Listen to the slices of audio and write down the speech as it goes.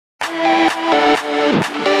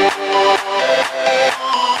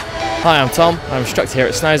Hi, I'm Tom, I'm an instructor here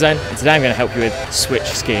at Snowzone, and today I'm going to help you with switch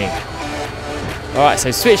skiing. Alright, so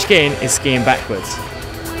switch skiing is skiing backwards.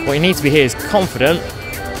 What you need to be here is confident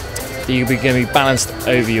that you're going to be balanced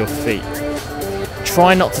over your feet.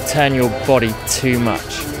 Try not to turn your body too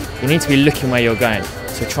much. You need to be looking where you're going,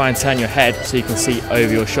 so try and turn your head so you can see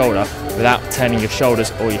over your shoulder without turning your shoulders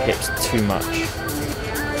or your hips too much.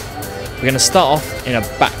 We're going to start off in a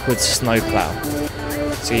backwards snowplow.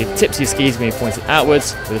 So your tips of your skis are going to be pointed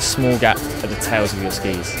outwards with a small gap at the tails of your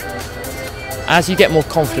skis. As you get more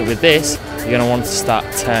confident with this, you're going to want to start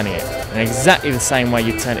turning it. In exactly the same way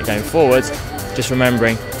you turn it going forwards, just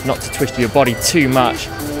remembering not to twist your body too much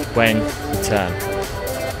when you turn.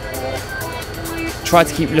 Try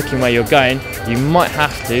to keep looking where you're going. You might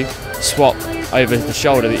have to swap over the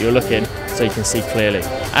shoulder that you're looking so you can see clearly.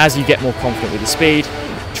 As you get more confident with the speed,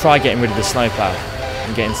 try getting rid of the snowplow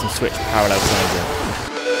and getting some switch parallel turns in.